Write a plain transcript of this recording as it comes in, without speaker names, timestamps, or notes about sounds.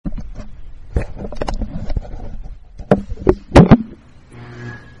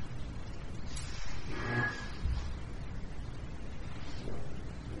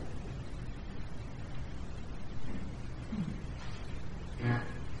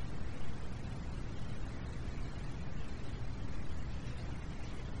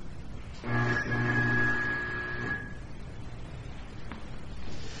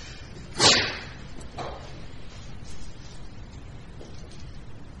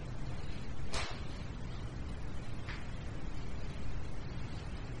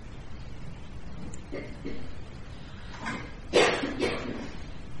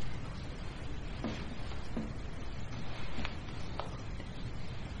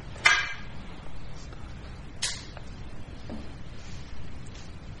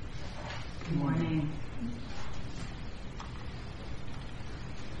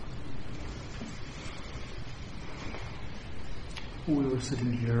we were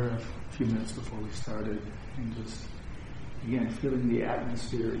sitting here a few minutes before we started and just, again, feeling the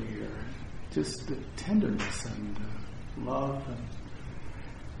atmosphere here, just the tenderness and love.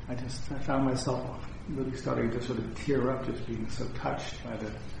 And I found myself really starting to sort of tear up, just being so touched by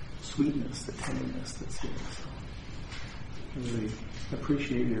the sweetness, the tenderness that's here. So I really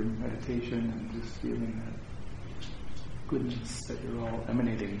appreciate your meditation and just feeling that goodness that you're all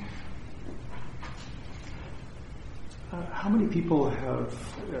emanating. How many people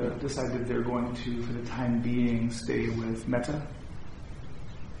have decided they're going to, for the time being, stay with metta?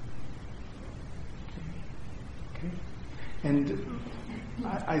 Okay. And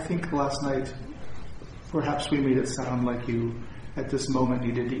I think last night, perhaps we made it sound like you, at this moment,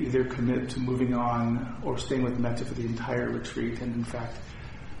 needed to either commit to moving on or staying with metta for the entire retreat. And in fact,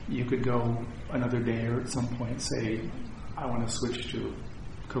 you could go another day or at some point say, I want to switch to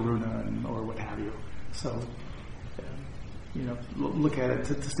Karuna or what have you. So, look at it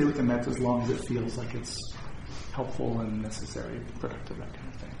to stay with the metta as long as it feels like it's helpful and necessary, productive, that kind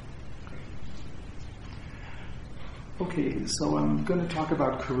of thing. Okay, so I'm going to talk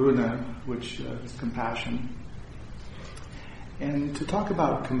about Karuna, which is compassion. And to talk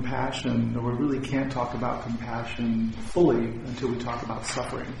about compassion, we really can't talk about compassion fully until we talk about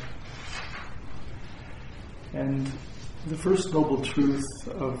suffering. And the first noble truth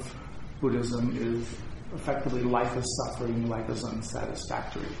of Buddhism is effectively life is suffering, life is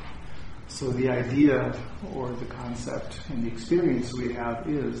unsatisfactory. So the idea or the concept and the experience we have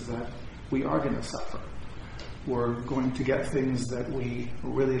is that we are going to suffer. We're going to get things that we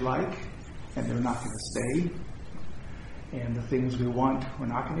really like, and they're not going to stay. And the things we want, we're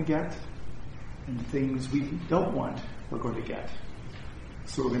not going to get. And the things we don't want, we're going to get.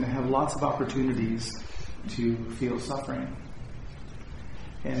 So we're going to have lots of opportunities to feel suffering.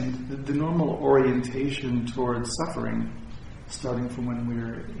 And the normal orientation towards suffering, starting from when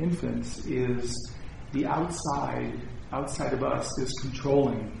we're infants, is the outside of us is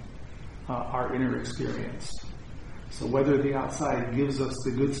controlling our inner experience. So whether the outside gives us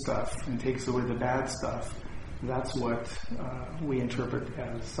the good stuff and takes away the bad stuff, that's what we interpret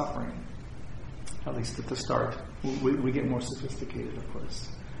as suffering, at least at the start. We get more sophisticated, of course,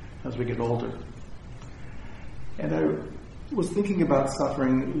 as we get older. And I was thinking about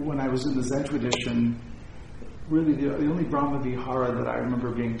suffering when I was in the Zen tradition. Really, the only Brahma Vihara that I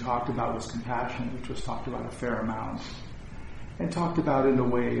remember being talked about was compassion, which was talked about a fair amount. And talked about in a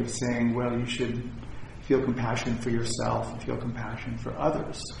way of saying, well, you should feel compassion for yourself and feel compassion for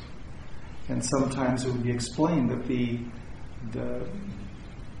others. And sometimes it would be explained that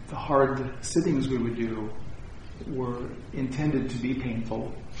the hard sittings we would do were intended to be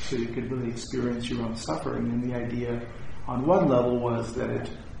painful, so you could really experience your own suffering. And the idea on one level was that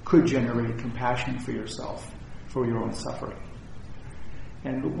it could generate compassion for yourself, for your own suffering.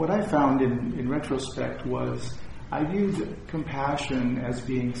 And what I found in retrospect was I viewed compassion as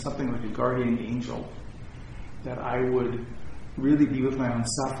being something like a guardian angel, that I would really be with my own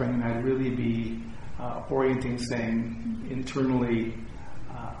suffering, and I'd really be orienting, saying internally,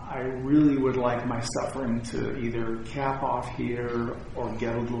 I really would like my suffering to either cap off here or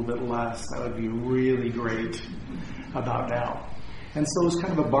get a little bit less. That would be really great about now. And so it was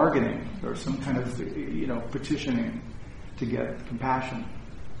kind of a bargaining or some kind of, petitioning to get compassion.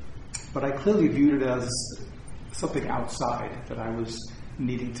 But I clearly viewed it as something outside that I was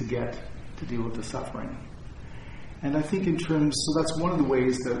needing to get to deal with the suffering. And I think so that's one of the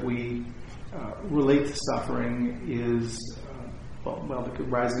ways that we relate to suffering is, the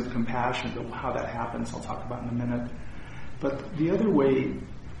rising of compassion, but how that happens I'll talk about in a minute. But the other way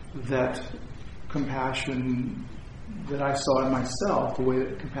that compassion, that I saw in myself, the way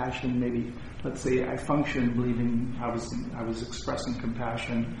that compassion maybe, let's say I functioned believing I was expressing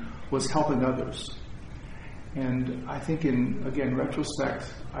compassion, was helping others. And I think in, again, retrospect,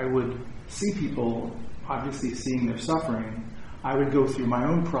 I would see people obviously seeing their suffering. I would go through my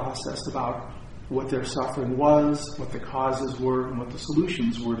own process about what their suffering was, what the causes were, and what the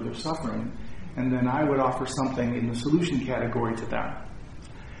solutions were to their suffering. And then I would offer something in the solution category to them.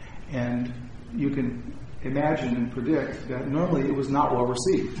 And you can imagine and predict that normally it was not well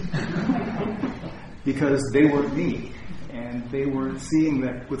received because they weren't me. And they weren't seeing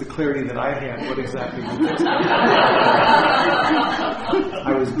that with the clarity that I had what exactly was it.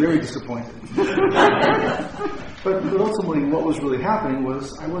 I was very disappointed. But ultimately what was really happening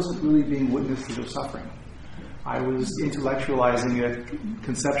was I wasn't really being witness to their suffering. I was intellectualizing it,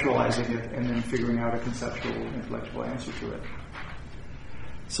 conceptualizing it, and then figuring out a conceptual, intellectual answer to it.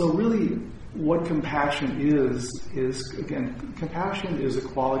 So really what compassion is again, compassion is a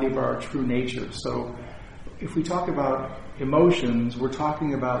quality of our true nature. So if we talk about emotions, we're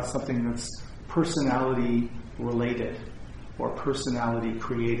talking about something that's personality related or personality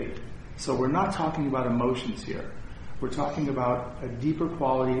created. So we're not talking about emotions here. We're talking about a deeper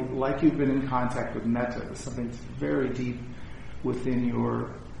quality, like you've been in contact with metta, something that's very deep within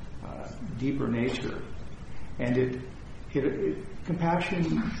your deeper nature. And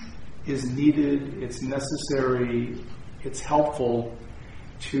compassion is needed, it's necessary, it's helpful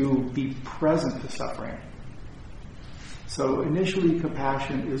to be present to suffering. So initially,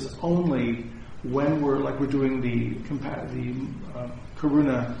 compassion is only when we're doing the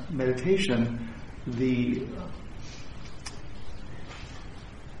Karuna meditation. The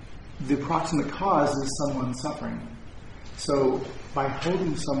proximate cause is someone suffering. So by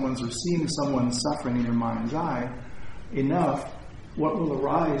holding someone's or seeing someone suffering in your mind's eye enough, what will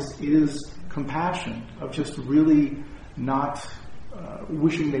arise is compassion of just really not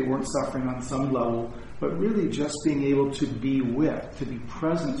wishing they weren't suffering on some level, but really just being able to be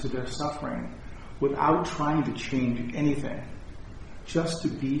present to their suffering without trying to change anything, just to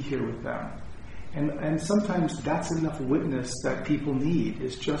be here with them. And sometimes that's enough witness that people need.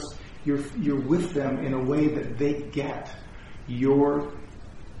 It's just you're with them in a way that they get. You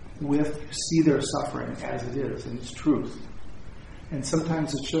see their suffering as it is, and it's truth. And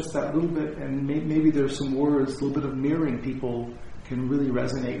sometimes it's just that little bit, and maybe there's some words, a little bit of mirroring people can really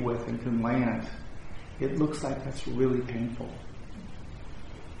resonate with and can land. It looks like that's really painful.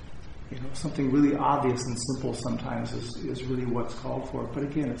 Something really obvious and simple sometimes is really what's called for. But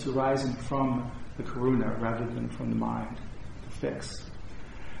again, it's arising from the karuna rather than from the mind to fix.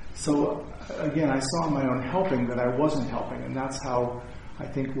 So again, I saw in my own helping that I wasn't helping, and that's how I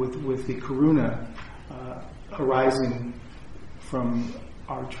think with the karuna arising from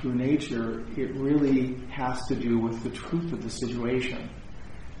our true nature, it really has to do with the truth of the situation.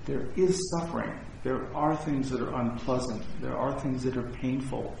 There is suffering. There are things that are unpleasant. There are things that are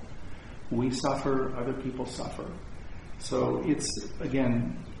painful. We suffer, other people suffer. So it's,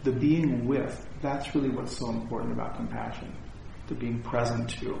 again, the being with, that's really what's so important about compassion, the being present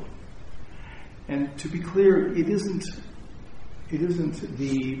to. And to be clear, there's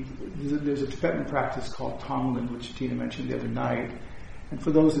a Tibetan practice called Tonglen, which Tina mentioned the other night. And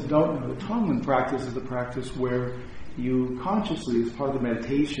for those that don't know, the Tonglen practice is the practice where you consciously, as part of the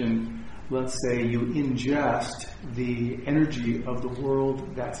meditation, let's say you ingest the energy of the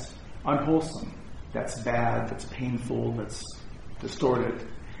world that's unwholesome, that's bad, that's painful, that's distorted.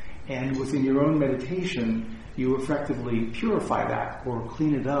 And within your own meditation, you effectively purify that or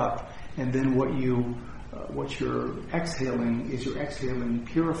clean it up. And then what you're exhaling is you're exhaling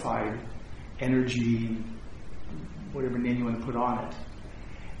purified energy, whatever name you want to put on it.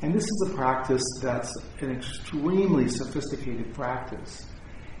 And this is a practice that's an extremely sophisticated practice.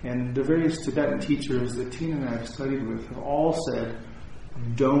 And the various Tibetan teachers that Tina and I have studied with have all said,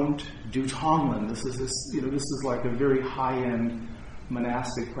 don't do Tonglen. This is like a very high-end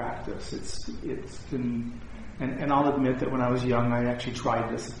monastic practice. And I'll admit that when I was young, I actually tried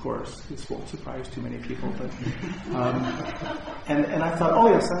this. Of course, this won't surprise too many people. But and I thought,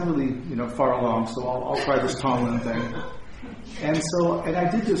 oh yes, I'm really far along, so I'll try this Tonglen thing. And I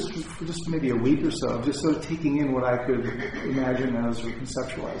did this for just maybe a week or so, just sort of taking in what I could imagine as or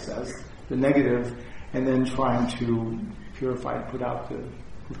conceptualize as the negative, and then trying to purify and put out the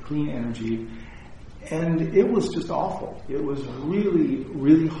clean energy. And it was just awful. It was really,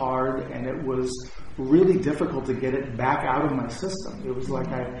 really hard, and it was really difficult to get it back out of my system. It was like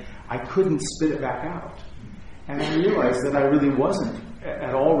I couldn't spit it back out. And I realized that I really wasn't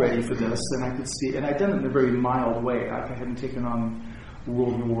at all ready for this, and I could see, and I'd done it in a very mild way. I hadn't taken on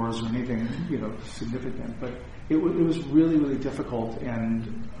world wars or anything, significant. But it was really, really difficult,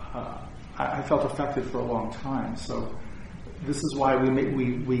 and I felt affected for a long time. So this is why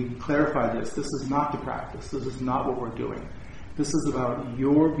we clarify this. This is not the practice. This is not what we're doing. This is about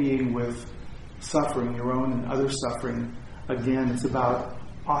your being with suffering, your own and other suffering. Again, it's about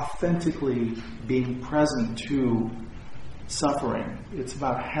authentically being present to suffering. It's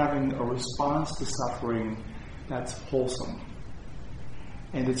about having a response to suffering that's wholesome.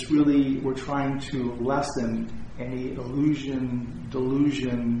 And it's really, we're trying to lessen any illusion,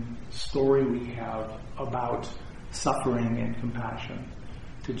 delusion, story we have about suffering and compassion,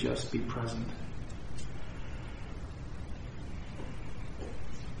 to just be present.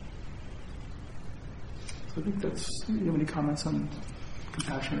 So I think that's, do you have any comments on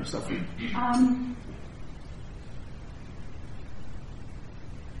compassion or suffering?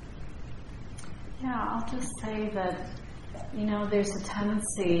 Yeah, I'll just say that, there's a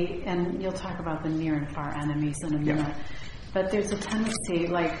tendency, and you'll talk about the near and far enemies in a minute, But there's a tendency,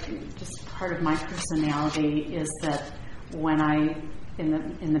 like just part of my personality is that when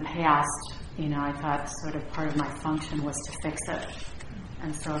in the past, I thought sort of part of my function was to fix it.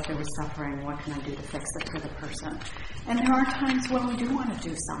 And so if there was suffering, what can I do to fix it for the person? And there are times when we do want to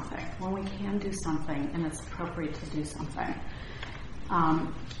do something, when we can do something and it's appropriate to do something.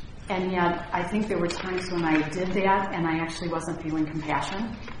 And yet, I think there were times when I did that and I actually wasn't feeling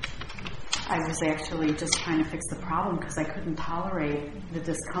compassion. I was actually just trying to fix the problem because I couldn't tolerate the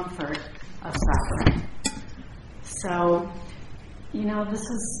discomfort of suffering. So,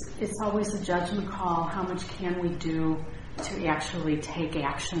 it's always a judgment call. How much can we do to actually take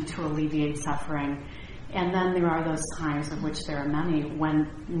action to alleviate suffering? And then there are those times, of which there are many, when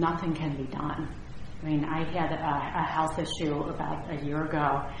nothing can be done. I mean, I had a health issue about a year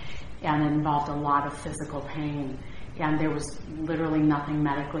ago, and it involved a lot of physical pain, and there was literally nothing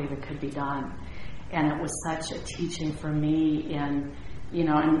medically that could be done. And it was such a teaching for me and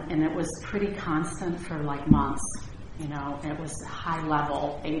it was pretty constant for like months. It was high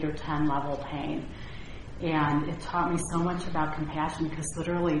level, 8 or 10 level pain. And it taught me so much about compassion because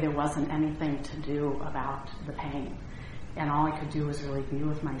literally there wasn't anything to do about the pain. And all I could do was really be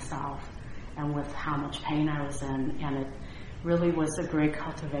with myself and with how much pain I was in. And it really was a great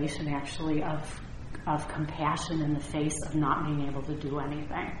cultivation, actually, of compassion in the face of not being able to do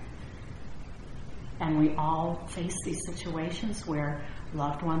anything. And we all face these situations where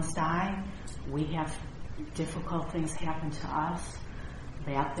loved ones die. We have difficult things happen to us.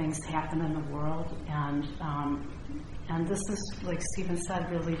 Bad things happen in the world. And this is, like Stephen said,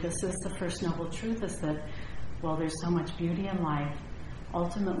 really, this is the first noble truth, is that, well, there's so much beauty in life.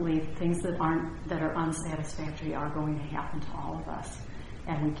 Ultimately, things that are unsatisfactory are going to happen to all of us.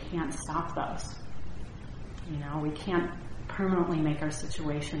 And we can't stop those. We can't permanently make our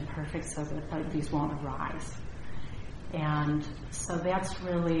situation perfect so that these won't arise. And so that's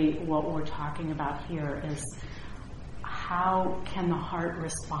really what we're talking about here, is how can the heart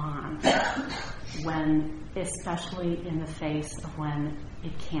respond when, especially in the face of when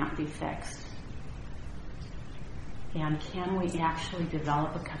it can't be fixed? And can we actually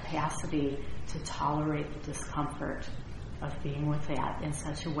develop a capacity to tolerate the discomfort of being with that in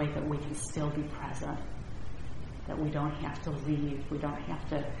such a way that we can still be present, that we don't have to leave, we don't have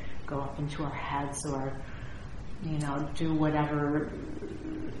to go up into our heads or, do whatever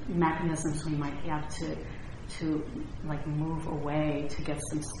mechanisms we might have to like move away to get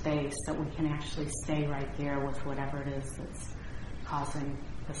some space, that we can actually stay right there with whatever it is that's causing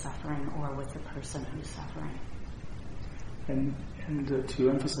the suffering or with the person who's suffering. And to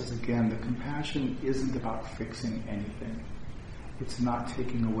emphasize again, the compassion isn't about fixing anything. It's not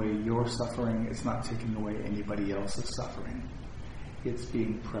taking away your suffering. It's not taking away anybody else's suffering. It's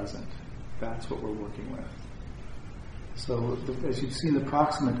being present. That's what we're working with. So, as you've seen, the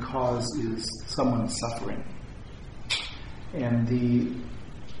proximate cause is someone's suffering. And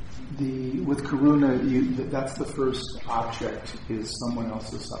with Karuna, that's the first object, is someone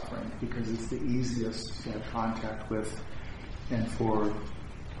else's suffering, because it's the easiest to have contact with and for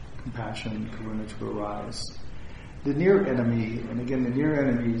compassion, Karuna, to arise. The near enemy, and again, the near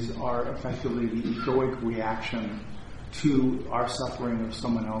enemies are effectively the egoic reaction to our suffering or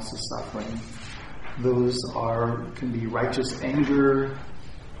someone else's suffering. Those can be righteous anger,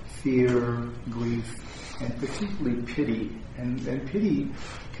 fear, grief, and particularly pity. And pity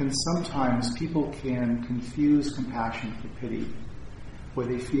people can confuse compassion for pity, where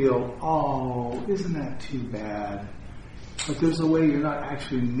they feel, oh, isn't that too bad? But there's a way you're not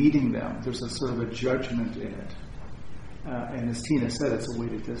actually meeting them. There's a sort of a judgment in it. And as Tina said, it's a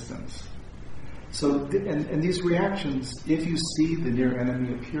weighted distance. So, and these reactions, if you see the near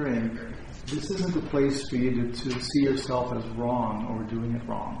enemy appearing, this isn't a place for you to see yourself as wrong or doing it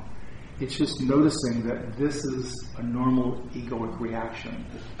wrong. It's just noticing that this is a normal egoic reaction.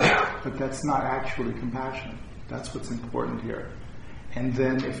 But that's not actually compassion. That's what's important here. And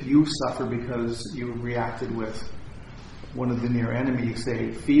then if you suffer because you reacted with one of the near enemies,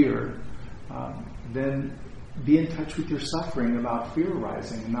 say fear, then be in touch with your suffering about fear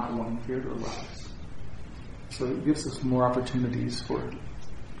arising and not wanting fear to arise. So it gives us more opportunities for it.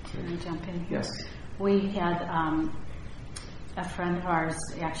 Can I jump in here? Yes. We had a friend of ours,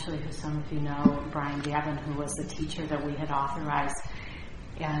 actually, who some of you know, Brian Gavin, who was the teacher that we had authorized,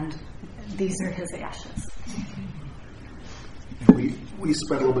 and these are his ashes. We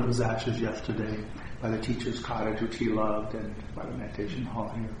spread a little bit of his ashes yesterday by the teacher's cottage, which he loved, and by the meditation hall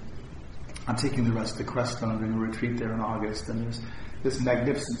here. I'm taking the rest of the Crestone, doing a retreat there in August, and there's this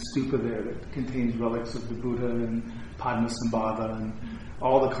magnificent stupa there that contains relics of the Buddha and Padmasambhava and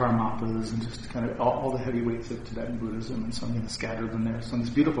all the Karmapas and just kind of all the heavyweights of Tibetan Buddhism, and so I'm going to scatter them there. So on this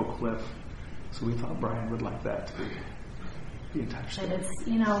beautiful cliff. So we thought Brian would like that to be attached to. But it's,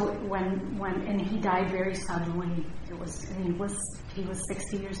 when and he died very suddenly. He was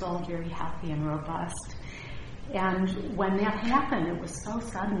 60 years old, very healthy and robust. And when that happened, it was so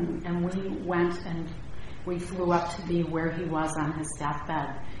sudden, and we went and we flew up to be where he was on his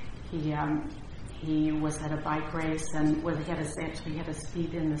deathbed. He was at a bike race, and he had his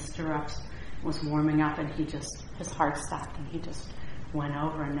feet in the stirrups, was warming up, and his heart stopped, and he just went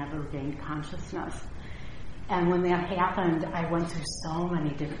over and never regained consciousness. And when that happened, I went through so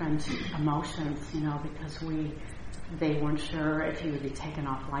many different emotions, because they weren't sure if he would be taken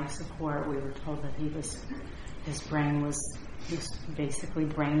off life support. We were told that his brain was basically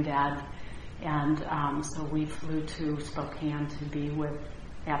brain dead. And so we flew to Spokane to be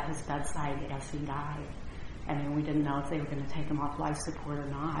at his bedside as he died. And we didn't know if they were going to take him off life support or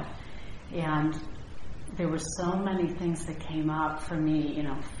not. And there were so many things that came up for me,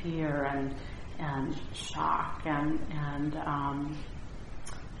 fear and shock and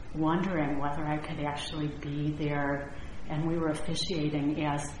wondering whether I could actually be there. And we were officiating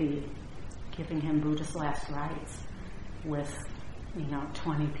as giving him Buddha's last rites with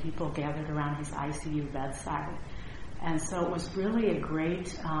 20 people gathered around his ICU bedside. And so it was really a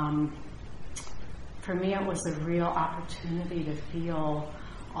great, for me it was a real opportunity to feel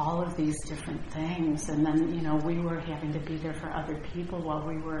all of these different things. And then, we were having to be there for other people while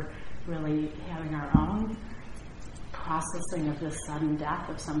we were really having our own processing of this sudden death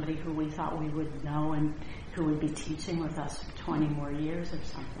of somebody who we thought we would know and who would be teaching with us for 20 more years or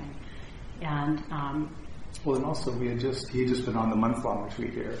something. And and also he had just been on the month-long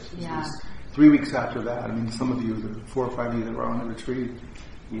retreat here. So yeah. It was 3 weeks after that. I mean, some of you, the 4 or 5 of you that were on the retreat,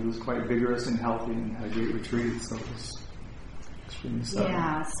 he was quite vigorous and healthy and had a great retreat. So it was extremely sudden.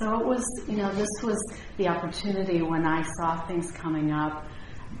 Yeah. So it was, this was the opportunity when I saw things coming up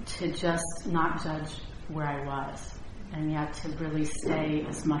to just not judge where I was, and yet to really stay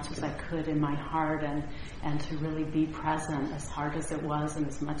as much as I could in my heart and to really be present as hard as it was, and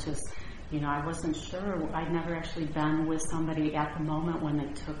as much as I wasn't sure. I'd never actually been with somebody at the moment when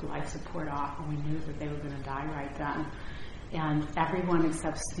they took life support off, and we knew that they were going to die right then. And everyone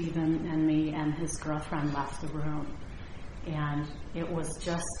except Stephen and me and his girlfriend left the room. And it was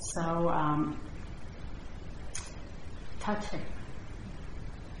just so touching.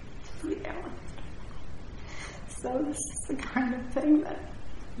 Yeah. So this is the kind of thing that,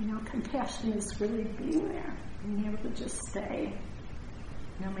 compassion is really being there, being able to just stay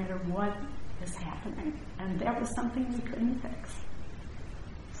no matter what is happening. And that was something we couldn't fix.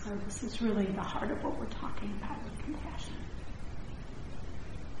 So this is really the heart of what we're talking about with compassion.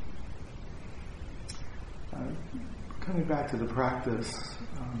 Coming back to the practice,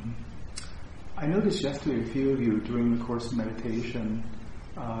 I noticed yesterday a few of you during the course of meditation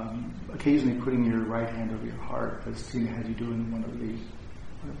occasionally putting your right hand over your heart, as Tina had you do in one of the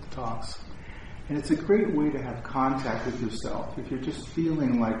talks. And it's a great way to have contact with yourself. If you're just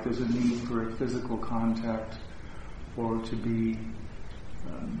feeling like there's a need for a physical contact or to be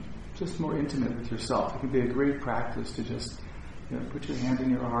just more intimate with yourself, it can be a great practice to just put your hand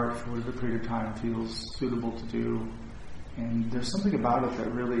in your heart for whatever period of time feels suitable to do. And there's something about it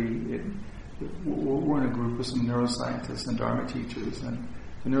that really, we're in a group with some neuroscientists and Dharma teachers, and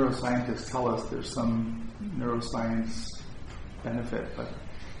the neuroscientists tell us there's some neuroscience benefit, but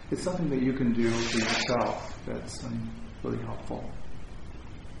it's something that you can do for yourself that's really helpful.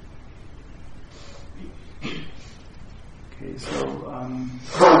 Okay, so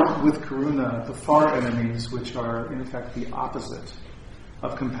with Karuna, the far enemies, which are in effect the opposite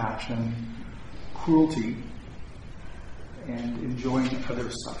of compassion, cruelty, and enjoying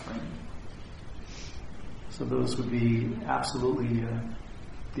others' suffering. So those would be absolutely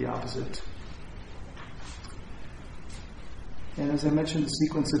the opposite. And as I mentioned, the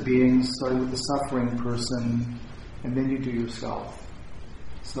sequence of beings, starting with the suffering person, and then you do yourself.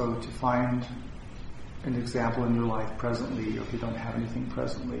 So to find an example in your life presently, or if you don't have anything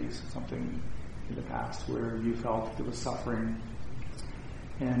presently, something in the past where you felt there was suffering,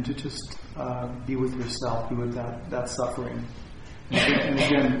 and to just be with yourself, be with that suffering. And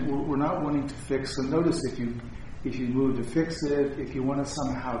again, we're not wanting to fix. So notice if you move to fix it, if you want to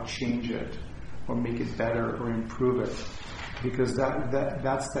somehow change it, or make it better, or improve it, because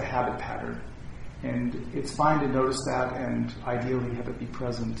that's the habit pattern. And it's fine to notice that and ideally have it be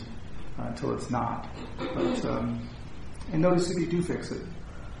present until it's not. But, and notice if you do fix it.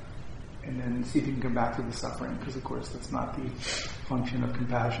 and then see if you can come back to the suffering, because of course that's not the function of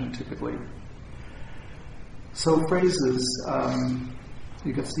compassion typically. So phrases,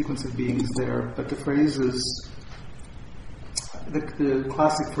 you've got a sequence of beings there, but the phrases, the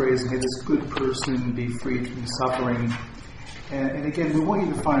classic phrase, may this good person be freed from suffering. And again, we want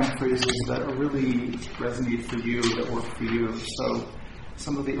you to find phrases that really resonate for you, that work for you. So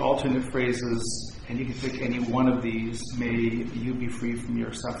some of the alternate phrases, and you can pick any one of these: may you be free from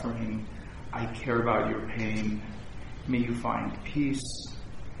your suffering, I care about your pain, may you find peace,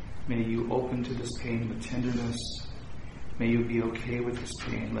 may you open to this pain with tenderness, may you be okay with this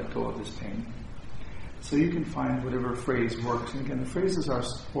pain, let go of this pain. So you can find whatever phrase works. And again, the phrases are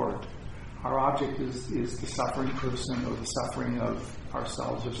support. Our object is the suffering person or the suffering of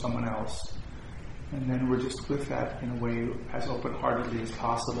ourselves or someone else. And then we're just with that in a way as open-heartedly as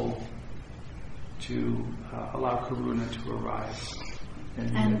possible to allow Karuna to arise.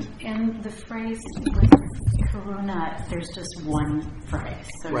 And the phrase with Karuna, there's just one phrase,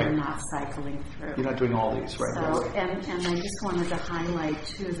 so right. You're not cycling through. You're not doing all these, right? So, and I just wanted to highlight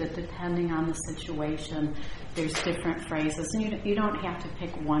too that depending on the situation, there's different phrases, and you don't have to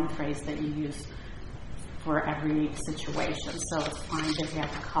pick one phrase that you use for every situation. So it's fine to have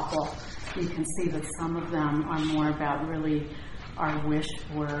a couple. You can see that some of them are more about really our wish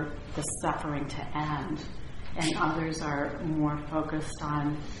for the suffering to end, and others are more focused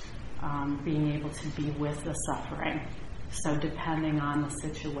on being able to be with the suffering. So depending on the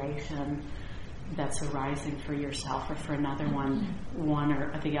situation that's arising for yourself or for another one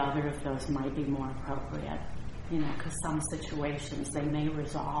or the other of those might be more appropriate. Because some situations they may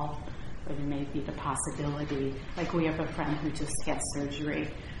resolve, or there may be the possibility. Like we have a friend who just had surgery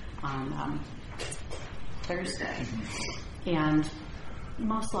on Thursday, and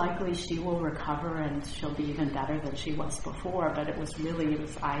most likely she will recover and she'll be even better than she was before, but it was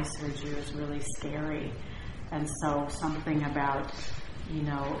eye surgery, it was really scary. And so something about,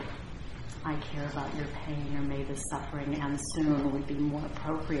 I care about your pain, or may the suffering end soon would be more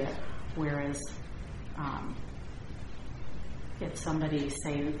appropriate. Whereas if somebody,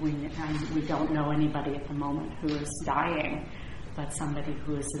 say, we don't know anybody at the moment who is dying, but somebody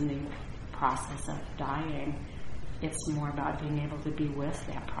who is in the process of dying, it's more about being able to be with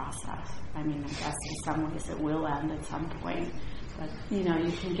that process. I mean, I guess in some ways it will end at some point, but you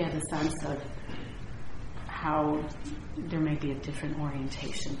can get a sense of how there may be a different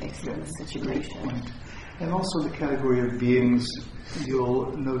orientation based on the situation. And also the category of beings,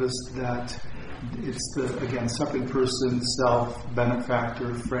 you'll notice that it's the suffering person, self,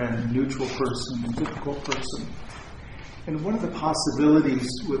 benefactor, friend, neutral person, and difficult person. And one of the possibilities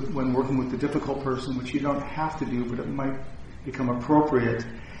when working with the difficult person, which you don't have to do, but it might become appropriate,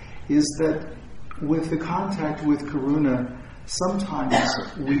 is that with the contact with Karuna, sometimes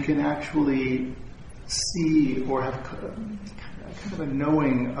we can actually see or have kind of a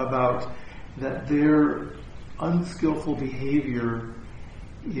knowing about that their unskillful behavior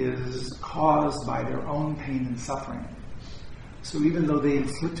is caused by their own pain and suffering. So even though they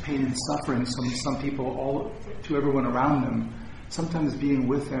inflict pain and suffering to some people, to everyone around them, sometimes being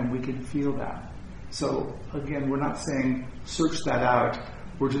with them, we can feel that. So again, we're not saying search that out.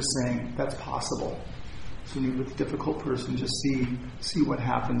 We're just saying that's possible. So when you're with a difficult person, just see what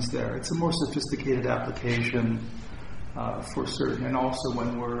happens there. It's a more sophisticated application for certain. And also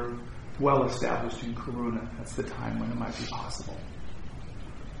when we're well established in Karuna, that's the time when it might be possible.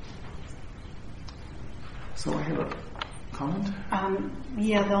 So I have a comment?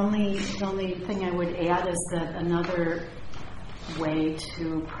 The only thing I would add is that another way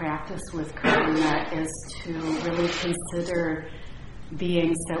to practice with Karuna is to really consider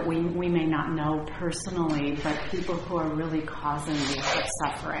beings that we may not know personally, but people who are really causing the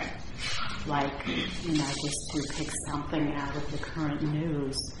suffering. Like, just to pick something out of the current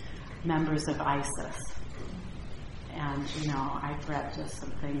news, members of ISIS. And, I've read just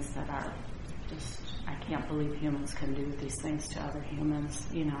some things that are just, I can't believe humans can do these things to other humans,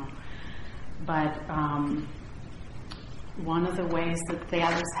 But one of the ways that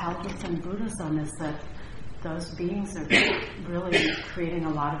is held within Buddhism is that those beings are really creating a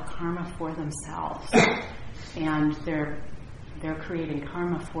lot of karma for themselves. And they're creating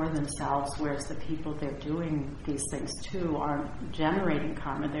karma for themselves, whereas the people they're doing these things to aren't generating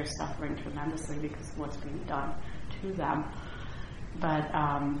karma. They're suffering tremendously because of what's being done to them. But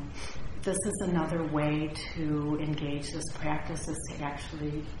this is another way to engage this practice, is to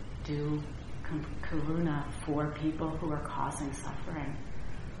actually do Karuna for people who are causing suffering.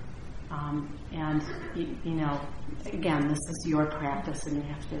 And again, this is your practice and you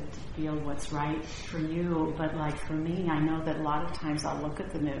have to feel what's right for you. But like for me, I know that a lot of times I'll look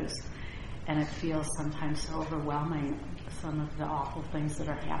at the news and it feels sometimes so overwhelming, some of the awful things that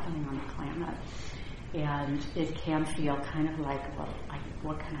are happening on the planet. And it can feel kind of like, well,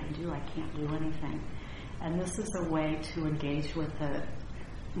 what can I do? I can't do anything. And this is a way to engage with a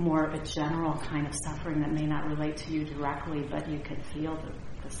general kind of suffering that may not relate to you directly, but you can feel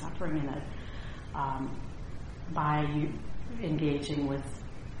the suffering in it by you engaging with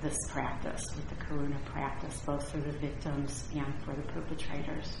this practice, with the Karuna practice, both for the victims and for the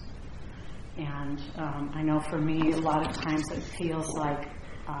perpetrators. And I know for me, a lot of times it feels like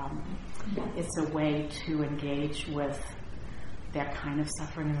it's a way to engage with that kind of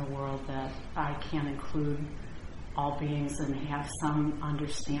suffering in the world, that I can include all beings and have some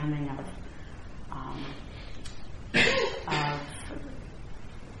understanding of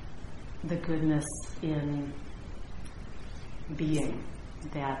the goodness in being.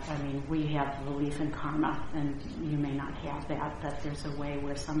 That, I mean, we have belief in karma, and you may not have that, but there's a way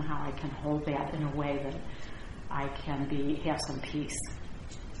where somehow I can hold that in a way that I can have some peace.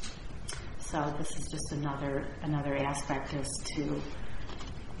 So this is just another aspect, is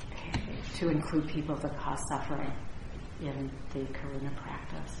to include people that cause suffering in the Karuna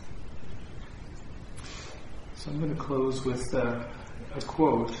practice. So I'm going to close with a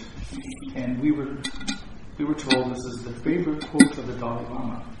quote, and we were told this is the favorite quote of the Dalai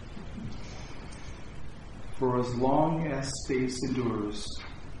Lama. For as long as space endures,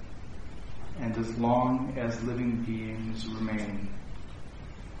 and as long as living beings remain,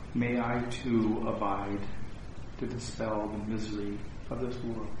 may I too abide to dispel the misery of this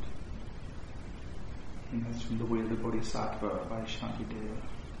world. And that's from The Way of the Bodhisattva by Shantideva.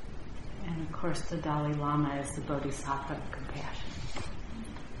 And of course the Dalai Lama is the Bodhisattva of compassion.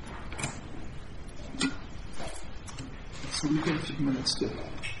 So we've got a few minutes to...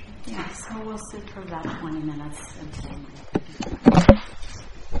 Yeah, so we'll sit for about 20 minutes until...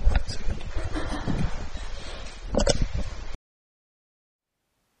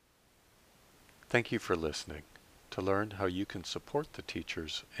 Thank you for listening. To learn how you can support the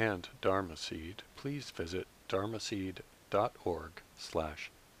teachers and Dharma Seed, please visit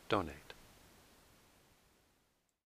dharmaseed.org/donate.